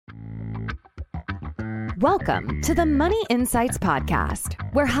Welcome to the Money Insights Podcast,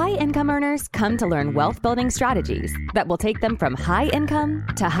 where high-income earners come to learn wealth-building strategies that will take them from high income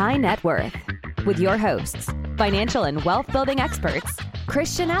to high net worth. With your hosts, financial and wealth-building experts,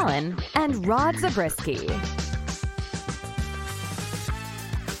 Christian Allen and Rod Zabriskie.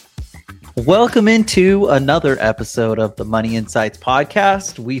 Welcome into another episode of the Money Insights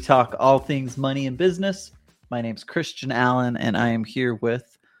Podcast. We talk all things money and business. My name's Christian Allen, and I am here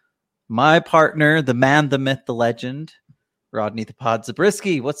with my partner, the man, the myth, the legend, Rodney the Pod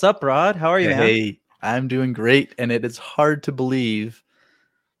Zabriskie. What's up, Rod? How are you, man? Hey, I'm doing great, and it is hard to believe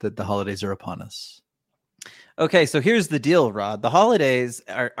that the holidays are upon us. Okay, so here's the deal, Rod. The holidays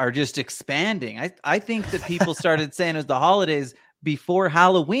are just expanding. I think that people started saying it was the holidays before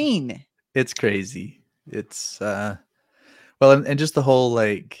Halloween. It's crazy. It's, and just the whole,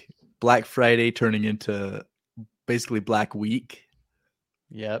 like, Black Friday turning into basically Black Week.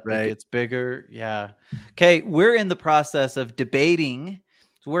 Yep, right. It gets bigger. Yeah. Okay, we're in the process of debating.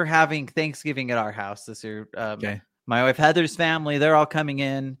 So we're having Thanksgiving at our house this year. Okay. My wife Heather's family, they're all coming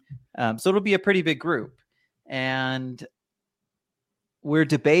in. So it'll be a pretty big group. And we're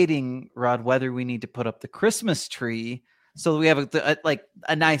debating, Rod, whether we need to put up the Christmas tree so we have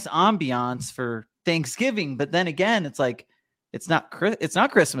a nice ambiance for Thanksgiving. But then again, it's like it's not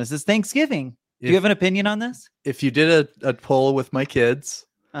Christmas, it's Thanksgiving. Do you have an opinion on this? If you did a poll with my kids,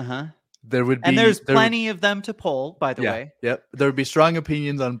 there would be, and there's plenty of them to poll, by the way. Yep, there would be strong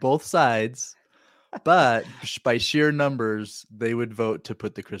opinions on both sides, but by sheer numbers, they would vote to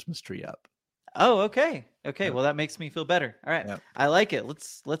put the Christmas tree up. Oh, okay. Yep. Well, that makes me feel better. All right, Yep. I like it.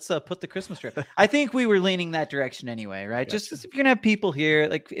 Let's put the Christmas tree up. I think we were leaning that direction anyway, right? Gotcha. Just if you're gonna have people here,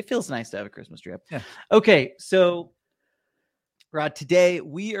 like it feels nice to have a Christmas tree up. Yeah. Okay, so Rod, today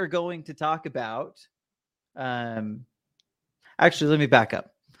we are going to talk about. Actually, let me back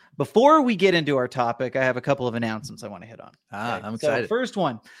up. Before we get into our topic, I have a couple of announcements I want to hit on. Okay? I'm excited. So first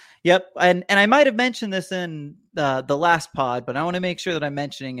one, yep, and I might have mentioned this in the last pod, but I want to make sure that I'm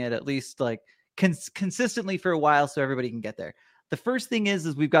mentioning it at least like consistently for a while so everybody can get there. The first thing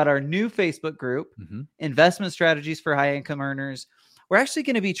is we've got our new Facebook group, Investment Strategies for High Income Earners. We're actually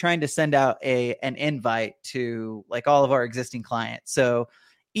going to be trying to send out an invite to like all of our existing clients. So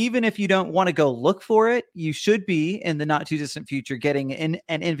even if you don't want to go look for it, you should be in the not too distant future getting an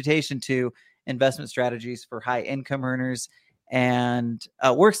invitation to Investment Strategies for High Income Earners. And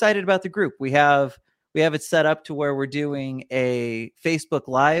we're excited about the group. We have it set up to where we're doing a Facebook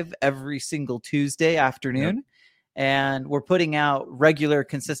Live every single Tuesday afternoon. Yep. And we're putting out regular,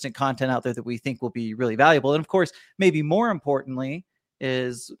 consistent content out there that we think will be really valuable. And of course, maybe more importantly,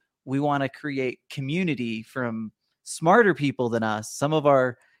 is we want to create community from smarter people than us, some of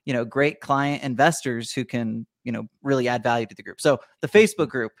our, great client investors who can, really add value to the group. So the Facebook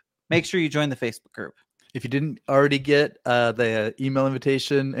group, make sure you join the Facebook group. If you didn't already get the email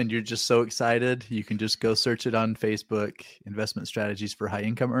invitation and you're just so excited, you can just go search it on Facebook, Investment Strategies for High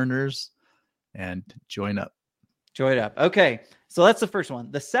Income Earners, and join up. Join up. Okay. So that's the first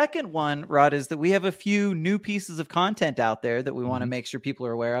one. The second one, Rod, is that we have a few new pieces of content out there that we want to make sure people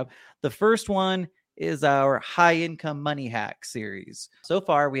are aware of. The first one is our high income money hack series. So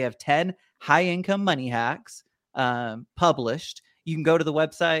far, we have 10 high income money hacks published. You can go to the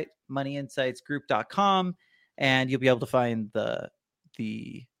website, moneyinsightsgroup.com, and you'll be able to find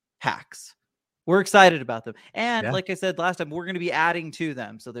the hacks. We're excited about them. And like I said last time, we're going to be adding to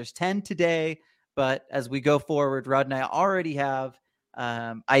them. So there's 10 today. But as we go forward, Rod and I already have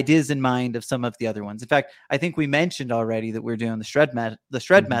ideas in mind of some of the other ones. In fact, I think we mentioned already that we're doing the shred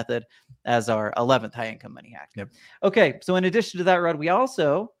method as our 11th high income money hack. Yep. Okay. So in addition to that, Rod, we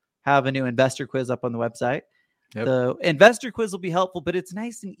also have a new investor quiz up on the website. Yep. The investor quiz will be helpful, but it's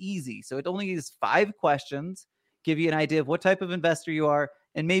nice and easy. So it only is 5 questions, give you an idea of what type of investor you are.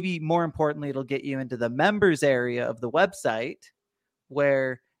 And maybe more importantly, it'll get you into the members area of the website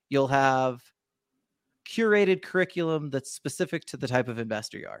where you'll have curated curriculum that's specific to the type of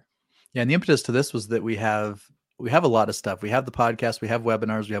investor you are. Yeah, and the impetus to this was that we have a lot of stuff. We have the podcast, we have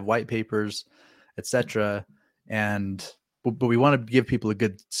webinars, we have white papers, etc. But we want to give people a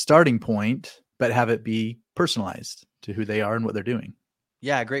good starting point, but have it be personalized to who they are and what they're doing.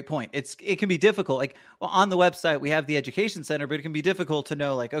 Yeah, great point. It can be difficult. Like, well, on the website, we have the education center, but it can be difficult to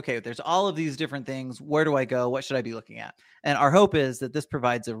know, like, okay, there's all of these different things. Where do I go? What should I be looking at? And our hope is that this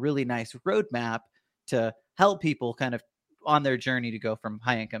provides a really nice roadmap to help people kind of on their journey to go from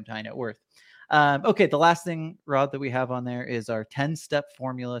high income to high net worth. Okay, the last thing, Rod, that we have on there is our 10-step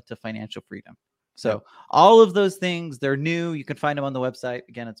formula to financial freedom. So all of those things, they're new. You can find them on the website.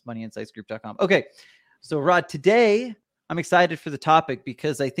 Again, it's moneyinsightsgroup.com. Okay, so Rod, today I'm excited for the topic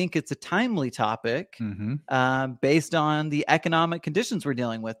because I think it's a timely topic based on the economic conditions we're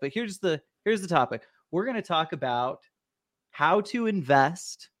dealing with. But here's the topic. We're going to talk about how to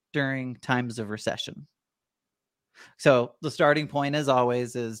invest during times of recession. So the starting point, as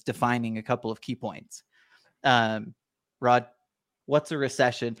always, is defining a couple of key points. Rod, what's a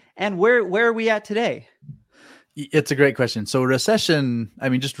recession, and where are we at today? It's a great question. So recession, I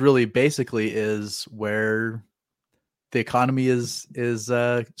mean, just really basically is where the economy is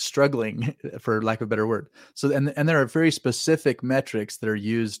struggling, for lack of a better word. So, and there are very specific metrics that are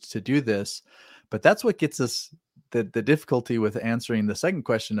used to do this, but that's what gets us the difficulty with answering the second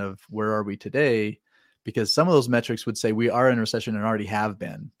question of where are we today, because some of those metrics would say we are in recession and already have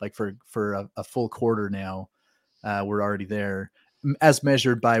been, like for a full quarter now, we're already there, as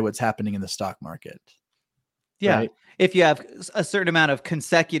measured by what's happening in the stock market. Yeah. Right? If you have a certain amount of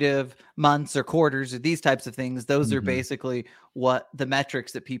consecutive months or quarters or these types of things, those are basically what the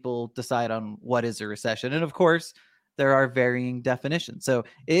metrics that people decide on what is a recession. And of course, there are varying definitions. So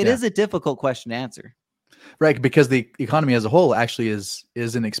it is a difficult question to answer. Right. Because the economy as a whole actually is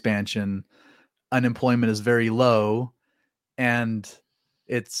in expansion. Unemployment is very low, and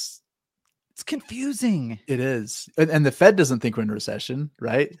it's confusing. It is. And the Fed doesn't think we're in a recession,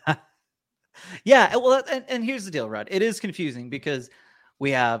 right? Yeah, well, and here's the deal, Rod. It is confusing because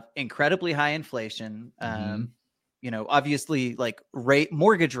we have incredibly high inflation. Obviously, like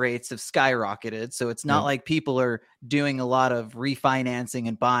mortgage rates have skyrocketed, so it's not like people are doing a lot of refinancing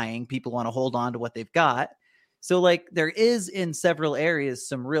and buying. People want to hold on to what they've got. So, like, there is in several areas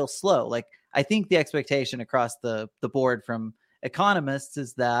some real slow. Like, I think the expectation across the board from economists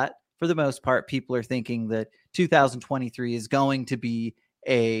is that, for the most part, people are thinking that 2023 is going to be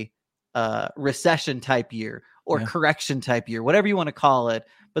a recession type year or correction type year, whatever you want to call it.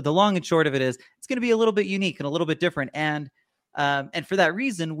 But the long and short of it is it's going to be a little bit unique and a little bit different. And for that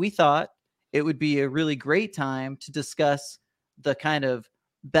reason, we thought it would be a really great time to discuss the kind of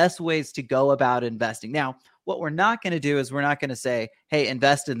best ways to go about investing. Now, what we're not going to do is we're not going to say, hey,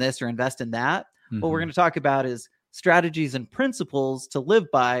 invest in this or invest in that. What we're going to talk about is strategies and principles to live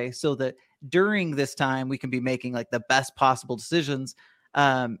by so that during this time we can be making like the best possible decisions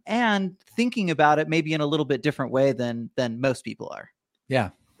and thinking about it maybe in a little bit different way than most people are. Yeah,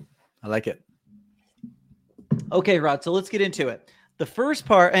 I like it. Okay, Rod, so let's get into it. The first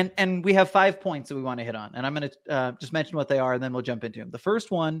part, and we have 5 points that we want to hit on, and I'm going to just mention what they are, and then we'll jump into them. The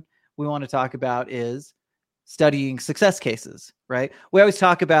first one we want to talk about is studying success cases, right? We always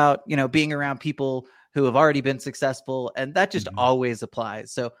talk about, being around people who have already been successful, and that just always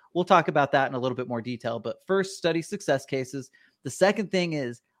applies. So we'll talk about that in a little bit more detail, but first, study success cases. The second thing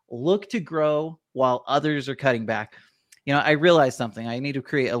is look to grow while others are cutting back. I realized something. I need to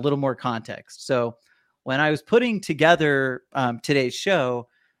create a little more context. So when I was putting together today's show,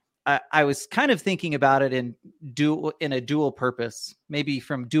 I was kind of thinking about it in a dual purpose, maybe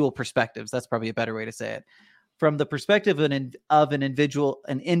from dual perspectives. That's probably a better way to say it. From the perspective of an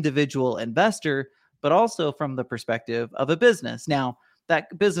individual investor, but also from the perspective of a business. Now,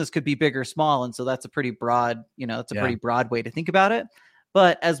 that business could be big or small, and so that's a pretty broad, pretty broad way to think about it.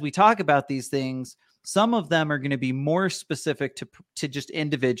 But as we talk about these things, some of them are going to be more specific to just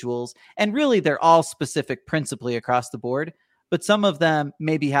individuals, and really they're all specific principally across the board. But some of them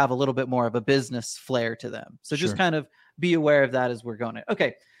maybe have a little bit more of a business flair to them. So just kind of be aware of that as we're going.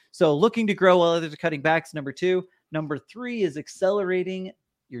 Okay, so looking to grow while others are cutting back is number 2. Number 3 is accelerating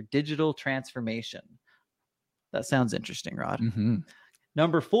your digital transformation. That sounds interesting, Rod.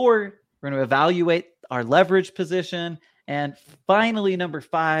 Number 4, we're going to evaluate our leverage position. And finally, number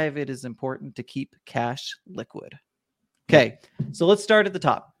 5, it is important to keep cash liquid. Okay, so let's start at the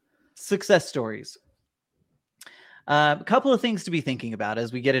top. Success stories. A couple of things to be thinking about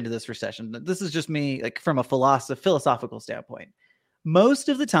as we get into this recession. This is just me, like from a philosophical standpoint. Most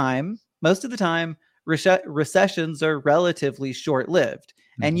of the time, recessions are relatively short-lived.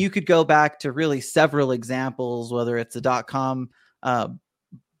 And you could go back to really several examples, whether it's the dot-com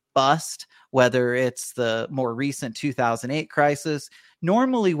bust, whether it's the more recent 2008 crisis.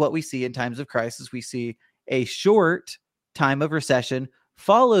 Normally what we see in times of crisis, we see a short time of recession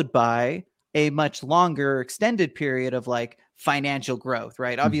followed by a much longer extended period of like financial growth,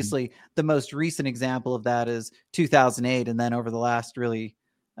 right? Obviously, the most recent example of that is 2008. And then over the last really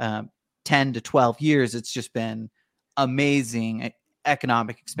 10 to 12 years, it's just been amazing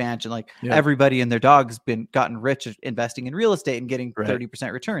economic expansion. Like everybody and their dog's gotten rich investing in real estate and getting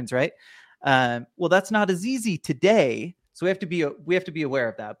 30% returns, right? Well, that's not as easy today. So we have to be aware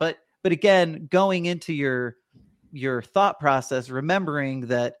of that. But again, going into your thought process, remembering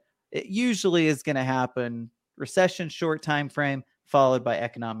that it usually is going to happen recession, short time frame, followed by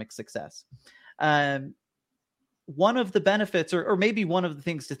economic success. One of the benefits, or maybe one of the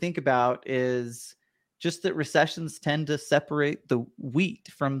things to think about, is just that recessions tend to separate the wheat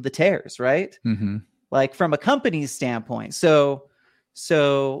from the tares, right? Mm-hmm. Like from a company's standpoint. So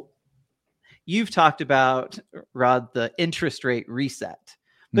you've talked about, Rod, the interest rate reset,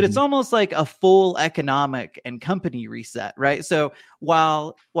 but it's almost like a full economic and company reset, right? So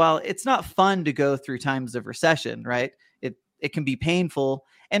while it's not fun to go through times of recession, right? It can be painful.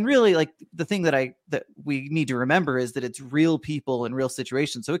 And really, like, the thing that we need to remember is that it's real people and real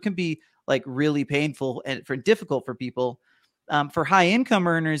situations. So it can be like really painful and difficult for people. For high income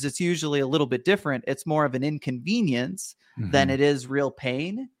earners, it's usually a little bit different. It's more of an inconvenience than it is real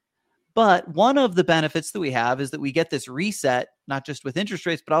pain. But one of the benefits that we have is that we get this reset, not just with interest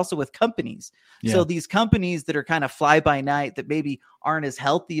rates, but also with companies. Yeah. So these companies that are kind of fly by night, that maybe aren't as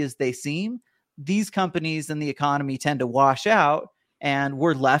healthy as they seem, these companies in the economy tend to wash out, and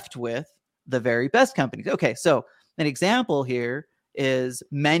we're left with the very best companies. Okay, so an example here is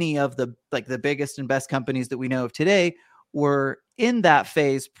many of the biggest and best companies that we know of today were in that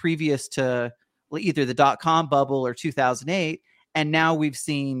phase previous to either the dot-com bubble or 2008. And now we've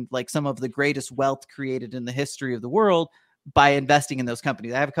seen like some of the greatest wealth created in the history of the world by investing in those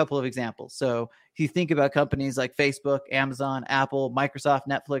companies. I have a couple of examples. So if you think about companies like Facebook, Amazon, Apple, Microsoft,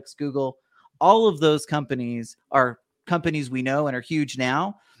 Netflix, Google, all of those companies are companies we know and are huge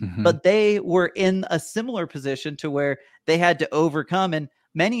now, but they were in a similar position to where they had to overcome. And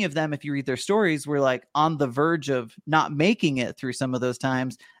many of them, if you read their stories, were like on the verge of not making it through some of those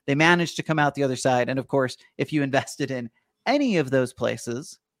times. They managed to come out the other side. And of course, if you invested in any of those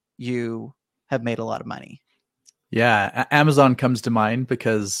places, you have made a lot of money. Yeah, Amazon comes to mind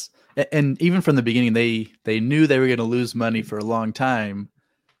because, and even from the beginning, they knew they were going to lose money for a long time.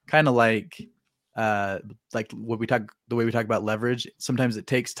 Kind of like what we talk, the way we talk about leverage. Sometimes it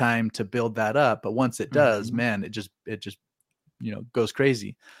takes time to build that up, but once it does, man, it just goes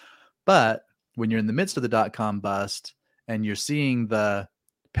crazy. But when you're in the midst of the dot-com bust and you're seeing the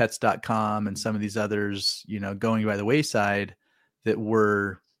pets.com and some of these others, going by the wayside that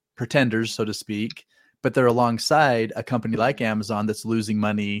were pretenders, so to speak, but they're alongside a company like Amazon that's losing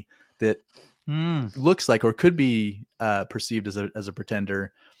money that looks like or could be perceived as a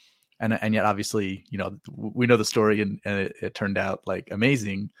pretender. And yet, obviously, we know the story and it turned out like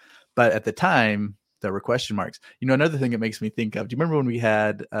amazing. But at the time, there were question marks. Another thing it makes me think of, do you remember when we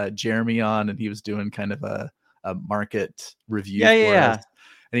had Jeremy on and he was doing kind of a market review for us?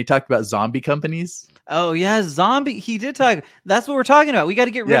 And he talked about zombie companies. Oh, yeah. Zombie. He did talk. That's what we're talking about. We got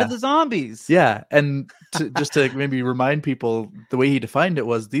to get rid of the zombies. Yeah. And just to maybe remind people, the way he defined it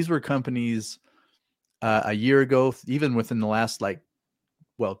was these were companies a year ago, even within the last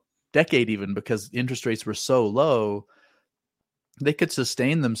decade, even because interest rates were so low, they could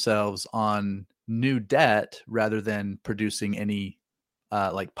sustain themselves on new debt rather than producing any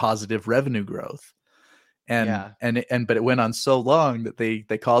positive revenue growth. But it went on so long that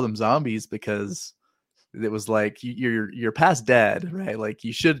they call them zombies because it was like you're past dead, right? Like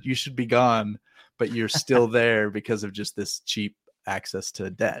you should be gone, but you're still there because of just this cheap access to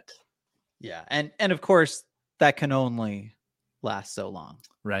debt. Yeah, and of course that can only last so long,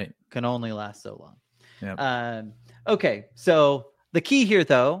 right? Can only last so long. Yeah. Okay, so the key here,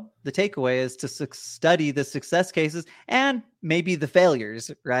 though, the takeaway is to study the success cases and maybe the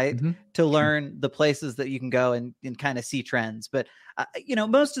failures, right? To learn the places that you can go and kind of see trends. But,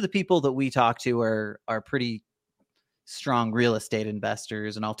 most of the people that we talk to are pretty strong real estate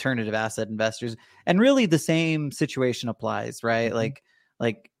investors and alternative asset investors. And really the same situation applies, right? Like,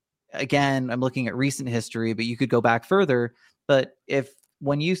 again, I'm looking at recent history, but you could go back further. But if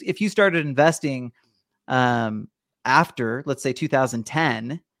you started investing after, let's say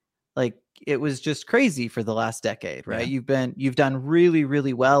 2010, like it was just crazy for the last decade, right? Yeah. You've done really,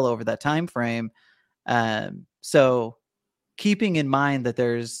 really well over that time frame. So keeping in mind that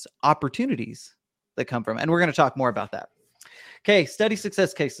there's opportunities that come from, and we're going to talk more about that. Okay, study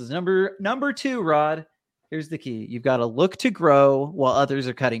success cases. Number 2, Rod. Here's the key. You've got to look to grow while others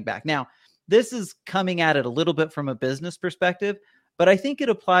are cutting back. Now, this is coming at it a little bit from a business perspective, but I think it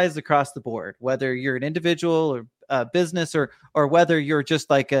applies across the board, whether you're an individual or a business or whether you're just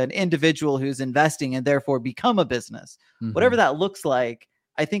like an individual who's investing and therefore become a business. Whatever that looks like,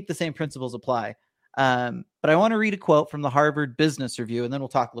 I think the same principles apply. But I want to read a quote from the Harvard Business Review, and then we'll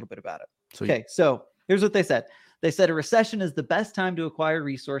talk a little bit about it. Sweet. Okay, so here's what they said. They said a recession is the best time to acquire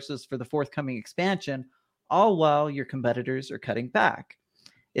resources for the forthcoming expansion, all while your competitors are cutting back.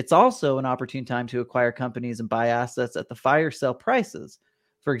 It's also an opportune time to acquire companies and buy assets at the fire sale prices.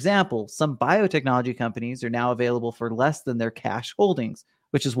 For example, some biotechnology companies are now available for less than their cash holdings,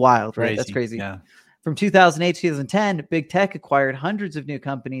 which is wild, right? That's crazy. Yeah. From 2008 to 2010, big tech acquired hundreds of new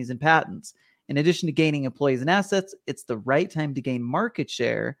companies and patents. In addition to gaining employees and assets, it's the right time to gain market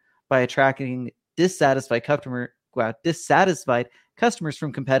share by attracting dissatisfied customers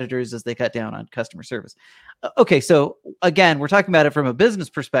from competitors as they cut down on customer service. Okay, so again, we're talking about it from a business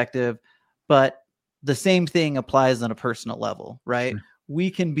perspective, but the same thing applies on a personal level, right? Sure.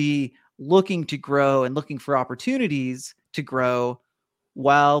 We can be looking to grow and looking for opportunities to grow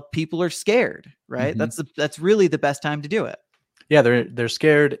while people are scared, right? Mm-hmm. That's really the best time to do it. Yeah, they're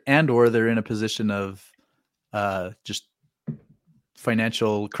scared, and or they're in a position of just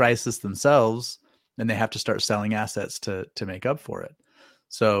financial crisis themselves, and they have to start selling assets to make up for it.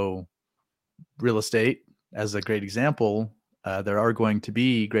 So real estate, as a great example, there are going to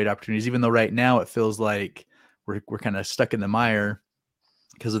be great opportunities, even though right now it feels like we're kind of stuck in the mire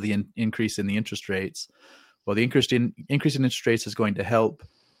because of the increase in the interest rates. Well, the increase in interest rates is going to help,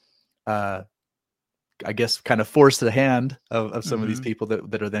 I guess, kind of force the hand of some of these people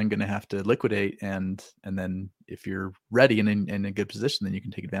that are then going to have to liquidate. And then if you're ready and in a good position, then you can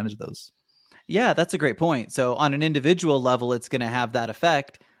take advantage of those. Yeah, that's a great point. So on an individual level, it's going to have that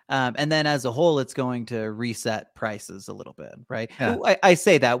effect. And then as a whole, it's going to reset prices a little bit, right? Yeah. I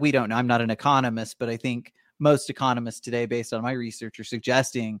say that, we don't know. I'm not an economist, but I think most economists today, based on my research, are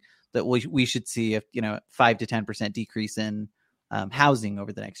suggesting that we should see a 5 to 10% decrease in housing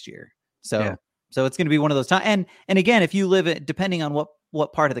over the next year. So it's going to be one of those times. And again, if you live depending on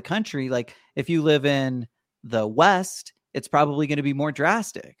what part of the country, like if you live in the West, it's probably going to be more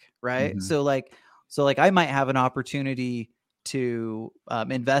drastic, right? Mm-hmm. So like I might have an opportunity to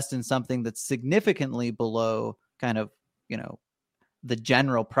invest in something that's significantly below kind of the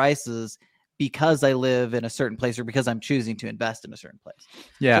general prices, because I live in a certain place or because I'm choosing to invest in a certain place.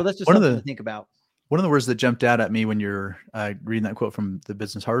 Yeah. So that's just something to think about. One of the words that jumped out at me when you're reading that quote from the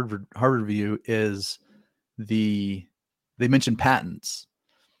Business Harvard Review is they mentioned patents.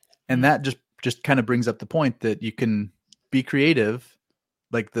 And that just kind of brings up the point that you can be creative,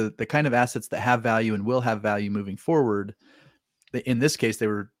 like the kind of assets that have value and will have value moving forward. In this case, they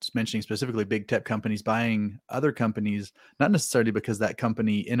were mentioning specifically big tech companies buying other companies, not necessarily because that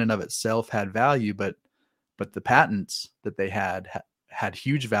company in and of itself had value, but the patents that they had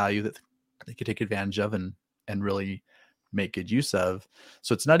huge value that they could take advantage of and really make good use of.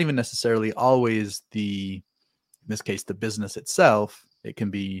 So it's not even necessarily always in this case, the business itself. It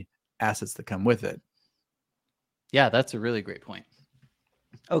can be assets that come with it. Yeah, that's a really great point.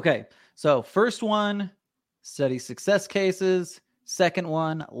 Okay, so first one, study success cases. Second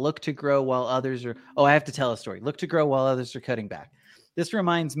one, look to grow while others are... Oh, I have to tell a story. Look to grow while others are cutting back. This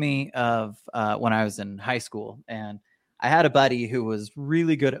reminds me of when I was in high school, and I had a buddy who was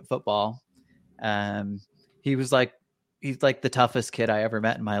really good at football. He's like the toughest kid I ever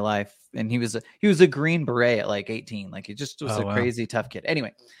met in my life. And he was a Green Beret at like 18. Like he just was crazy tough kid.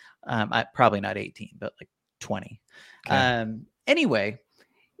 Anyway, probably not 18, but like 20. Okay. Anyway,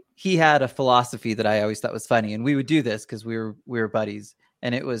 he had a philosophy that I always thought was funny, and we would do this because we were buddies,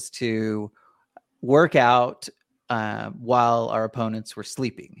 and it was to work out while our opponents were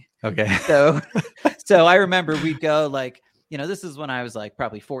sleeping. Okay. So I remember we'd go like, this is when I was like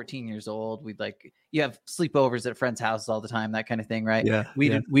probably 14 years old. We'd you have sleepovers at friends' houses all the time, that kind of thing, right? Yeah.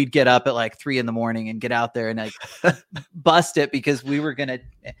 We'd get up at like 3 a.m. and get out there and like bust it because we were gonna.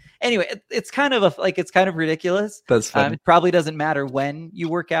 Anyway, it's kind of it's kind of ridiculous. That's funny. It probably doesn't matter when you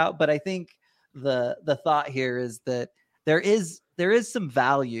work out, but I think the thought here is that there is some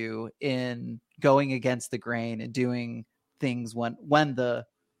value in going against the grain and doing things when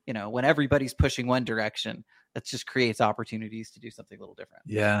everybody's pushing one direction. That just creates opportunities to do something a little different.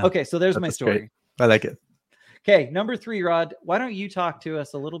 Yeah. Okay, so there's my story. Great. I like it. Okay, number 3, Rod, why don't you talk to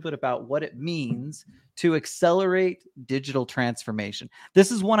us a little bit about what it means to accelerate digital transformation?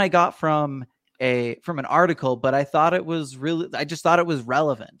 This is one I got from an article, but I just thought it was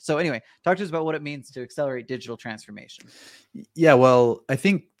relevant. So anyway, talk to us about what it means to accelerate digital transformation. Yeah, well, I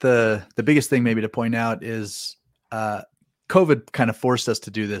think the biggest thing maybe to point out is COVID kind of forced us to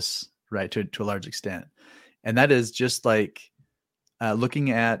do this, right, to a large extent. And that is just like looking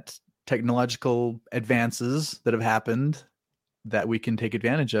at technological advances that have happened that we can take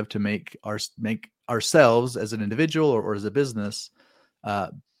advantage of to make ourselves as an individual or as a business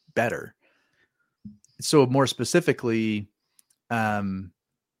better. So more specifically, there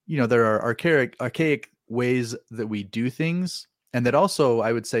are archaic ways that we do things, and that also,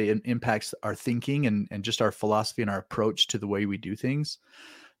 I would say, impacts our thinking and just our philosophy and our approach to the way we do things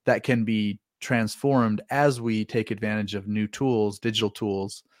that can be transformed as we take advantage of new tools, digital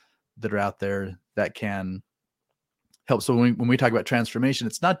tools that are out there that can help. So when we talk about transformation,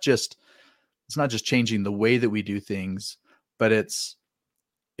 it's not just changing the way that we do things, but it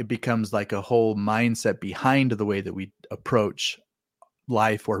becomes like a whole mindset behind the way that we approach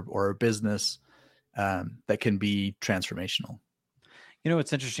life or a business that can be transformational. You know,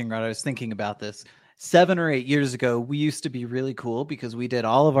 what's interesting, Rod? I was thinking about this 7 or 8 years ago. We used to be really cool because we did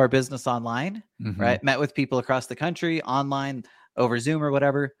all of our business online, right? Met with people across the country online over Zoom or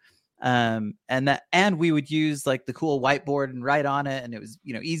whatever. And we would use like the cool whiteboard and write on it. And it was,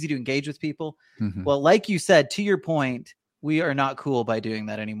 easy to engage with people. Well, like you said, to your point, we are not cool by doing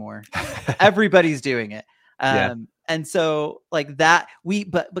that anymore. Everybody's doing it. And so like that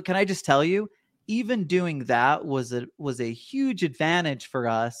but can I just tell you, even doing that was a huge advantage for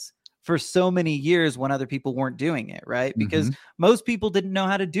us for so many years when other people weren't doing it, right? Because most people didn't know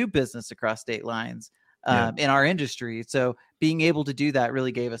how to do business across state lines in our industry. So being able to do that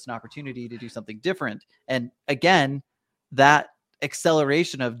really gave us an opportunity to do something different. And again, that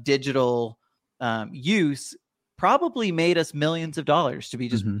acceleration of digital use probably made us millions of dollars, to be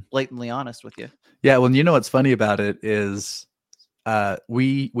just blatantly honest with you. Yeah. Well, what's funny about it is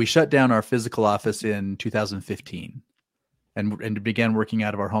we shut down our physical office in 2015 and began working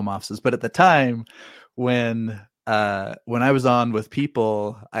out of our home offices. But at the time when I was on with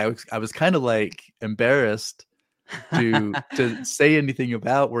people, I was kind of like embarrassed to say anything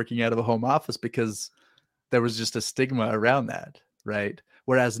about working out of a home office because there was just a stigma around that. Right.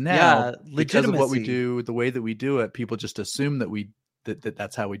 Whereas now, because of what we do, the way that we do it, people just assume that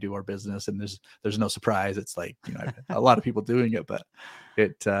that's how we do our business, and there's no surprise. It's like a lot of people doing it, but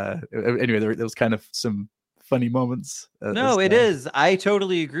anyway, there was kind of some funny moments. No, it is. I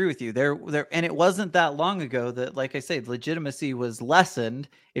totally agree with you. There, and it wasn't that long ago that, like I said, legitimacy was lessened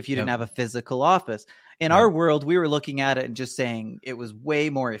if you didn't have a physical office. In our world, we were looking at it and just saying it was way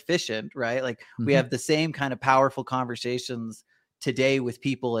more efficient, right? Like we have the same kind of powerful conversations today with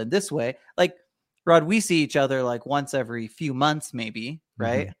people in this way. Like, Rod, we see each other like once every few months, maybe,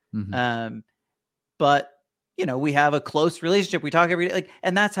 right? But we have a close relationship. We talk every day,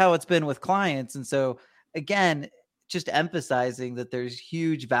 and that's how it's been with clients. And so again, just emphasizing that there's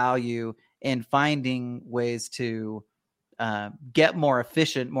huge value in finding ways to get more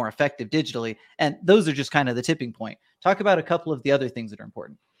efficient, more effective digitally. And those are just kind of the tipping point. Talk about a couple of the other things that are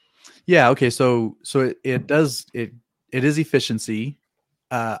important. Yeah. Okay. So it is efficiency.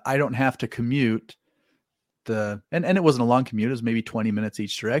 I don't have to commute and it wasn't a long commute. It was maybe 20 minutes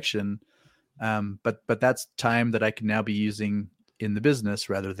each direction. But that's time that I can now be using in the business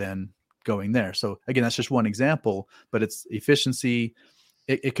rather than going there. So again, that's just one example, but it's efficiency.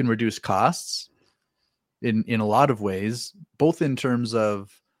 It can reduce costs in a lot of ways, both in terms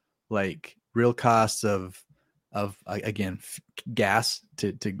of like real costs of again, gas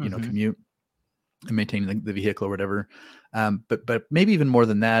to commute and maintain the vehicle or whatever. But maybe even more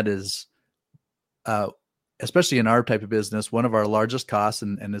than that is, especially in our type of business, one of our largest costs,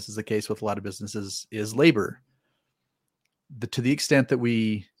 and this is the case with a lot of businesses, is labor. To the extent that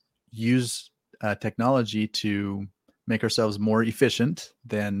we use technology to make ourselves more efficient,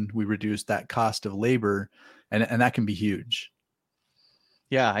 then we reduce that cost of labor, and that can be huge.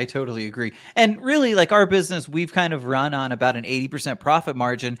 Yeah, I totally agree. And really, like our business, we've kind of run on about an 80% profit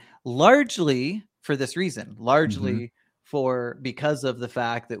margin, largely for this reason, because of the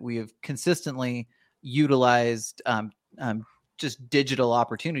fact that we have consistently utilized just digital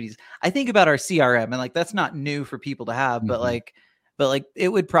opportunities. I think about our CRM, and like that's not new for people to have, but like it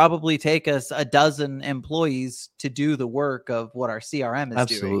would probably take us a dozen employees to do the work of what our CRM is doing.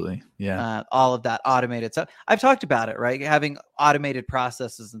 Absolutely. Yeah. All of that automated stuff. I've talked about it, right? Having automated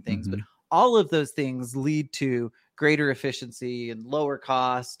processes and things, but all of those things lead to greater efficiency and lower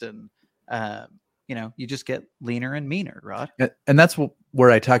cost, and you just get leaner and meaner, Rod. And that's where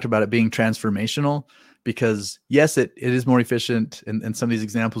I talked about it being transformational, because yes, it is more efficient. And some of these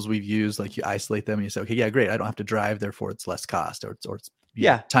examples we've used, like you isolate them and you say, okay, yeah, great. I don't have to drive. Therefore it's less cost, or it's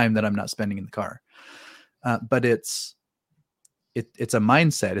time that I'm not spending in the car. But it's a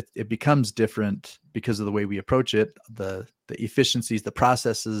mindset. It becomes different because of the way we approach it, the efficiencies, the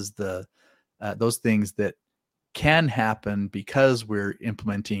processes, those things that can happen because we're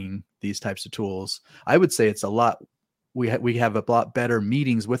implementing these types of tools. I would say it's a lot. We have a lot better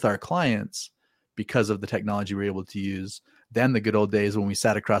meetings with our clients because of the technology we're able to use than the good old days when we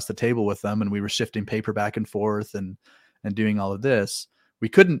sat across the table with them and we were shifting paper back and forth and doing all of this. We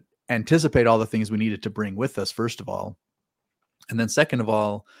couldn't anticipate all the things we needed to bring with us, first of all. And then second of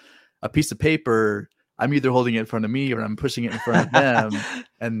all, a piece of paper, I'm either holding it in front of me or I'm pushing it in front of them.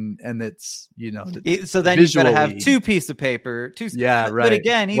 and it's, so then you've got to have 2 pieces of paper. Yeah, right. But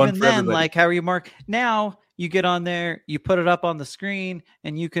again, even then, everybody. Like how you mark now, you get on there, you put it up on the screen,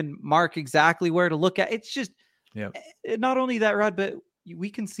 and you can mark exactly where to look at. It's just, not only that, Rod, but we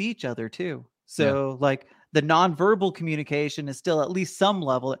can see each other too. So like the nonverbal communication is still at least some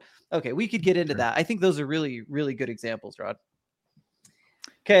level. Okay, we could get into that. I think those are really, really good examples, Rod.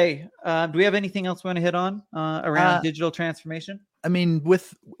 Okay, do we have anything else we want to hit on around digital transformation? I mean,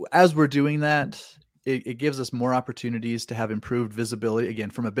 as we're doing that, it gives us more opportunities to have improved visibility.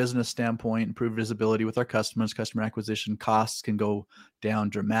 Again, from a business standpoint, improved visibility with our customers. Customer acquisition costs can go down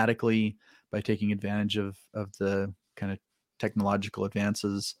dramatically by taking advantage of the kind of technological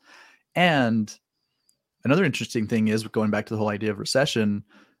advances. And another interesting thing is, going back to the whole idea of recession,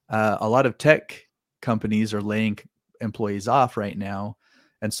 a lot of tech companies are laying employees off right now.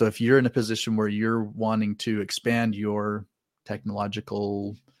 And so if you're in a position where you're wanting to expand your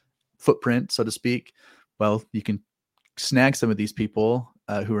technological footprint, so to speak, well, you can snag some of these people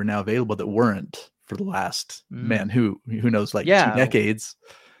who are now available that weren't for the last, who knows, 2 decades,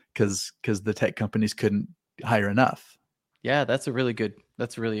 because the tech companies couldn't hire enough. Yeah, that's a really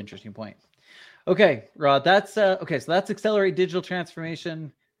interesting point. Okay, Rod, that's okay. So that's accelerate digital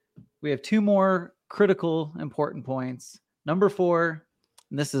transformation. We have 2 more critical, important points. Number 4,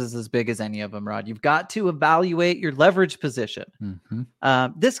 and this is as big as any of them, Rod. You've got to evaluate your leverage position.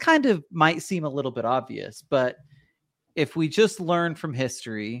 Mm-hmm. This kind of might seem a little bit obvious, but if we just learn from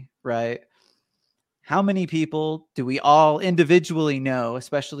history, right? How many people do we all individually know,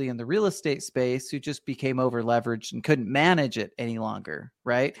 especially in the real estate space, who just became over leveraged and couldn't manage it any longer,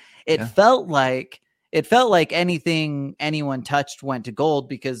 right? It felt like anything anyone touched went to gold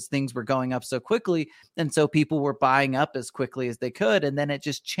because things were going up so quickly. And so people were buying up as quickly as they could. And then it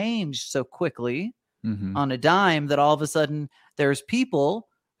just changed so quickly on a dime that all of a sudden there's people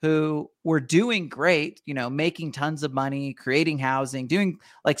who were doing great, making tons of money, creating housing, doing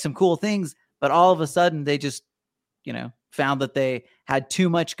like some cool things. But all of a sudden they just, found that they had too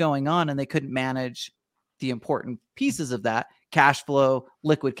much going on and they couldn't manage the important pieces of that: cash flow,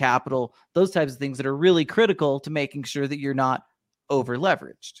 liquid capital, those types of things that are really critical to making sure that you're not over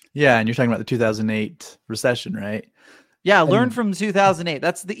leveraged. Yeah. And you're talking about the 2008 recession, right? Yeah. Learn from 2008.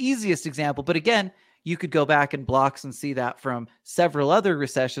 That's the easiest example. But again, you could go back in blocks and see that from several other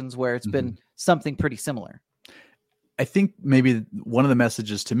recessions where it's been something pretty similar. I think maybe one of the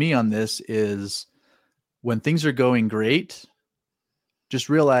messages to me on this is, when things are going great, just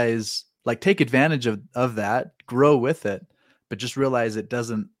realize, take advantage of that, grow with it, but just realize it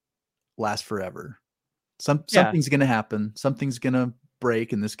doesn't last forever. Something's going to happen. Something's going to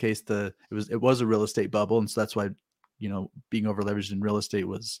break. In this case, it was a real estate bubble. And so that's why, being over leveraged in real estate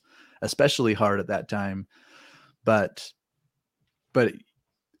was especially hard at that time. But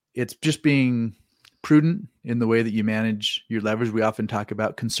it's just being prudent in the way that you manage your leverage. We often talk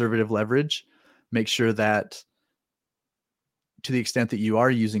about conservative leverage. Make sure that, to the extent that you are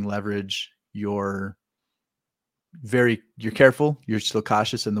using leverage, you're careful. You're still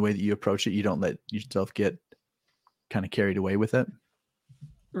cautious in the way that you approach it. You don't let yourself get kind of carried away with it.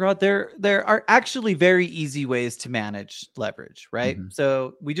 Rod, there are actually very easy ways to manage leverage, right?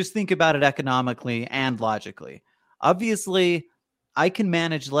 So we just think about it economically and logically. Obviously, I can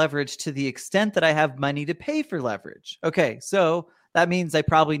manage leverage to the extent that I have money to pay for leverage. Okay, so that means I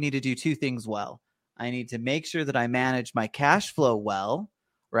probably need to do 2 things well. I need to make sure that I manage my cash flow well,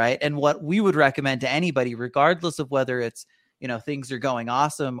 right? And what we would recommend to anybody, regardless of whether it's, things are going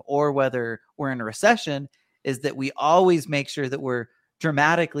awesome or whether we're in a recession, is that we always make sure that we're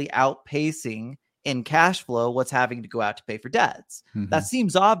dramatically outpacing in cash flow what's having to go out to pay for debts. That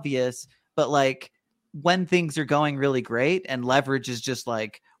seems obvious, but when things are going really great and leverage is just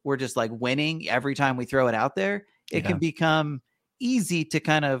we're just winning every time we throw it out there, it can become easy to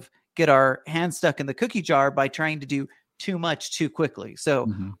kind of get our hands stuck in the cookie jar by trying to do too much too quickly.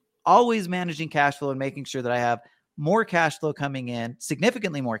 So always managing cash flow and making sure that I have more cash flow coming in,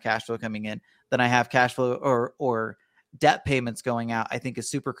 significantly more cash flow coming in than I have cash flow or debt payments going out, I think is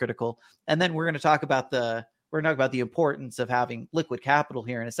super critical. And then we're going to talk about the importance of having liquid capital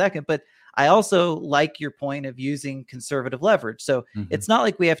here in a second, but I also like your point of using conservative leverage. So it's not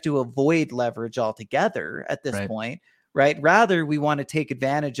like we have to avoid leverage altogether at this point, right? Rather, we want to take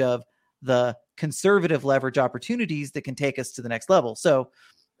advantage of the conservative leverage opportunities that can take us to the next level. So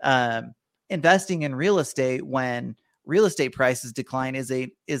investing in real estate when real estate prices decline is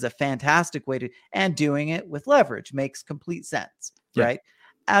a fantastic way to, and doing it with leverage makes complete sense, right?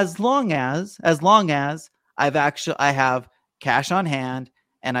 As long as I have cash on hand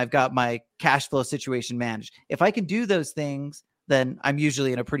and I've got my cash flow situation managed. If I can do those things, then I'm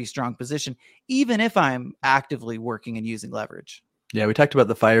usually in a pretty strong position, even if I'm actively working and using leverage. Yeah, we talked about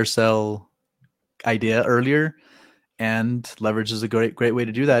the fire sale idea earlier, and leverage is a great way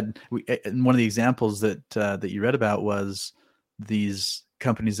to do that. And one of the examples that you read about was these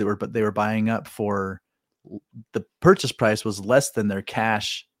companies that were buying up for the purchase price was less than their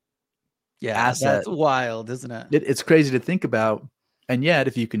cash asset. That's wild, isn't it? It's crazy to think about. And yet,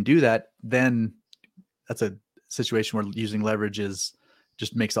 if you can do that, then that's a situation where using leverage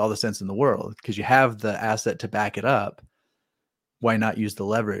just makes all the sense in the world, because you have the asset to back it up. Why not use the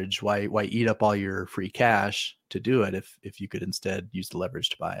leverage? Why eat up all your free cash to do it if you could instead use the leverage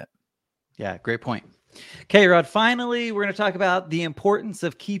to buy it? Yeah, great point. Okay, Rod, finally, we're going to talk about the importance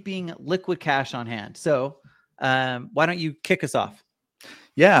of keeping liquid cash on hand. So why don't you kick us off?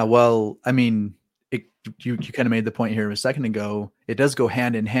 Yeah, well, I mean, you kind of made the point here a second ago. It does go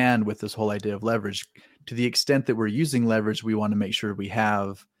hand in hand with this whole idea of leverage. To the extent that we're using leverage, we want to make sure we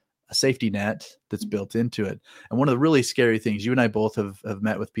have a safety net that's built into it. And one of the really scary things, you and I both have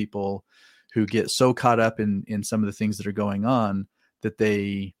met with people who get so caught up in some of the things that are going on that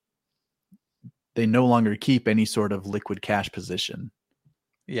they no longer keep any sort of liquid cash position.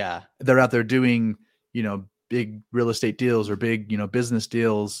 Yeah. They're out there doing, big real estate deals or big, business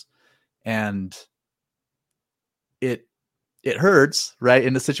deals. And it hurts, right?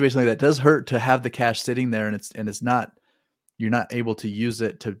 In a situation like that, it does hurt to have the cash sitting there and it's not, you're not able to use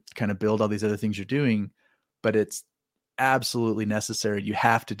it to kind of build all these other things you're doing, but it's absolutely necessary. You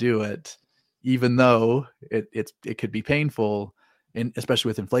have to do it, even though it could be painful, and especially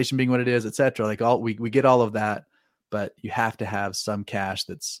with inflation being what it is, et cetera. Like we get all of that, but you have to have some cash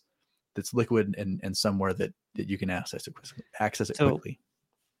that's liquid and somewhere that you can access it quickly.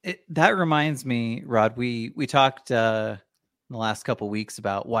 That reminds me, Rod, we talked in the last couple of weeks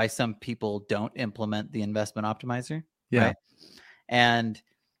about why some people don't implement the investment optimizer. Yeah. Right? And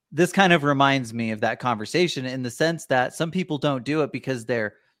this kind of reminds me of that conversation, in the sense that some people don't do it because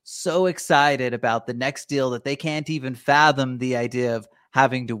they're so excited about the next deal that they can't even fathom the idea of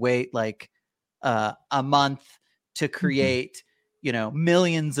having to wait like a month to create,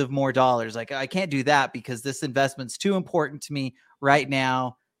 millions of more dollars. Like, I can't do that because this investment's too important to me right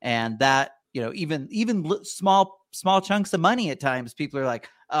now. And that, even small chunks of money at times, people are like,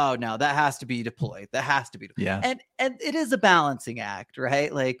 oh no, that has to be deployed. That has to be deployed. Yeah. And it is a balancing act,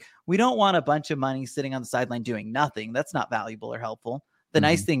 right? Like, we don't want a bunch of money sitting on the sideline doing nothing. That's not valuable or helpful. The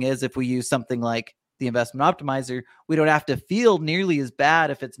nice thing is, if we use something like the investment optimizer, we don't have to feel nearly as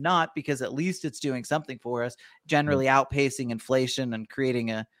bad if it's not, because at least it's doing something for us, generally outpacing inflation and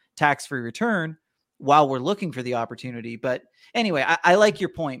creating a tax-free return while we're looking for the opportunity. But anyway, I like your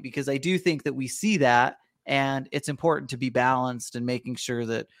point, because I do think that we see that, and it's important to be balanced and making sure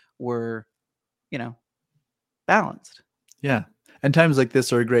that we're, balanced. Yeah. And times like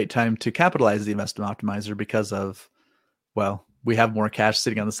this are a great time to capitalize the investment optimizer because of, well, we have more cash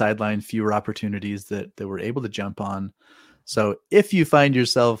sitting on the sideline, fewer opportunities that we're able to jump on. So if you find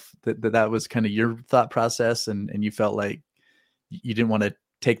yourself that was kind of your thought process and you felt like you didn't want to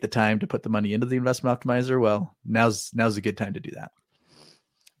take the time to put the money into the investment optimizer, well, now's a good time to do that.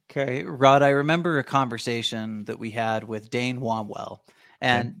 Okay. Rod, I remember a conversation that we had with Dane Womwell.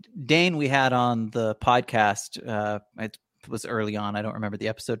 And Dane, we had on the podcast, it was early on, I don't remember the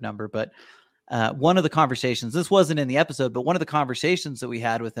episode number, but one of the conversations, this wasn't in the episode, but one of the conversations that we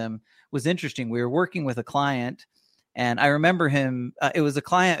had with him was interesting. We were working with a client, and I remember him, it was a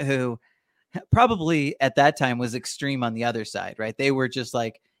client who probably at that time was extreme on the other side, right? They were just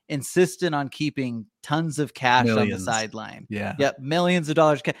like insistent on keeping tons of cash on the sideline. Yeah. Yep. Millions of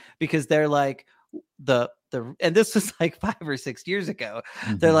dollars, because they're like and this was like 5 or 6 years ago.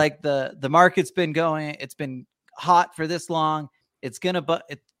 Mm-hmm. They're like, the market's been going, it's been hot for this long. It's going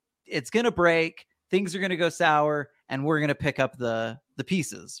to break. Things are going to go sour, and we're going to pick up the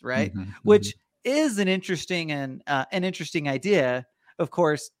pieces. Right. Mm-hmm. Which is an interesting idea. Of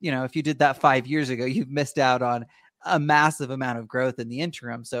course, if you did that 5 years ago, you've missed out on a massive amount of growth in the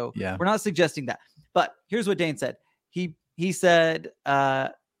interim. So we're not suggesting that. But here's what Dane said. He said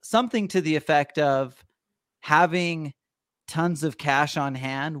something to the effect of having tons of cash on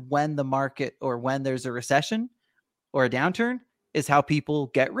hand when the market, or when there's a recession or a downturn, is how people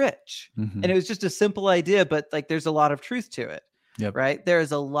get rich. Mm-hmm. And it was just a simple idea, but like, there's a lot of truth to it. Yep. Right.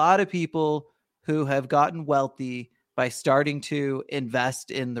 There's a lot of people who have gotten wealthy by starting to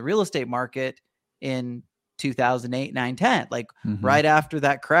invest in the real estate market in 2008, 9, 10. Like right after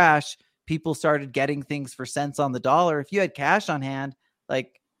that crash, people started getting things for cents on the dollar. If you had cash on hand,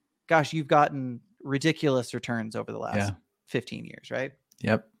 like, gosh, you've gotten ridiculous returns over the last 15 years, right?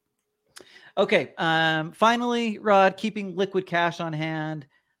 Yep. Okay. Finally, Rod, keeping liquid cash on hand.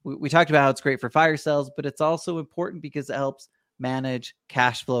 We talked about how it's great for fire sales, but it's also important because it helps manage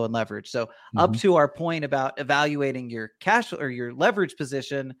cash flow and leverage. So up to our point about evaluating your cash or your leverage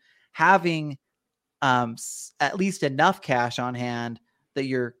position, having at least enough cash on hand that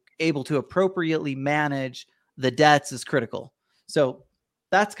you're able to appropriately manage the debts is critical. So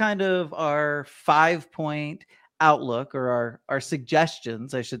that's kind of our 5-point outlook, or our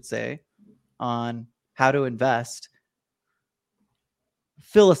suggestions, I should say, on how to invest.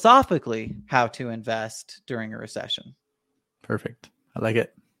 Philosophically, how to invest during a recession. Perfect. I like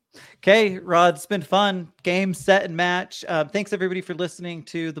it. Okay, Rod, it's been fun. Game, set, and match. Thanks, everybody, for listening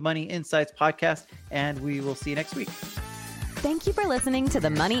to the Money Insights podcast, and we will see you next week. Thank you for listening to the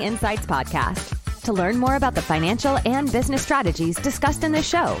Money Insights podcast. To learn more about the financial and business strategies discussed in this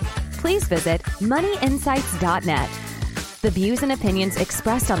show, please visit moneyinsights.net. The views and opinions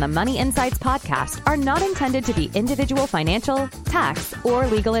expressed on the Money Insights podcast are not intended to be individual financial, tax, or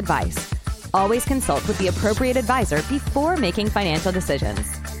legal advice. Always consult with the appropriate advisor before making financial decisions.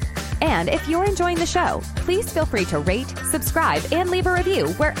 And if you're enjoying the show, please feel free to rate, subscribe, and leave a review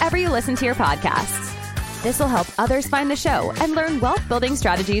wherever you listen to your podcasts. This will help others find the show and learn wealth building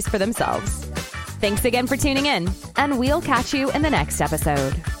strategies for themselves. Thanks again for tuning in, and we'll catch you in the next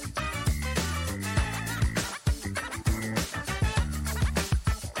episode.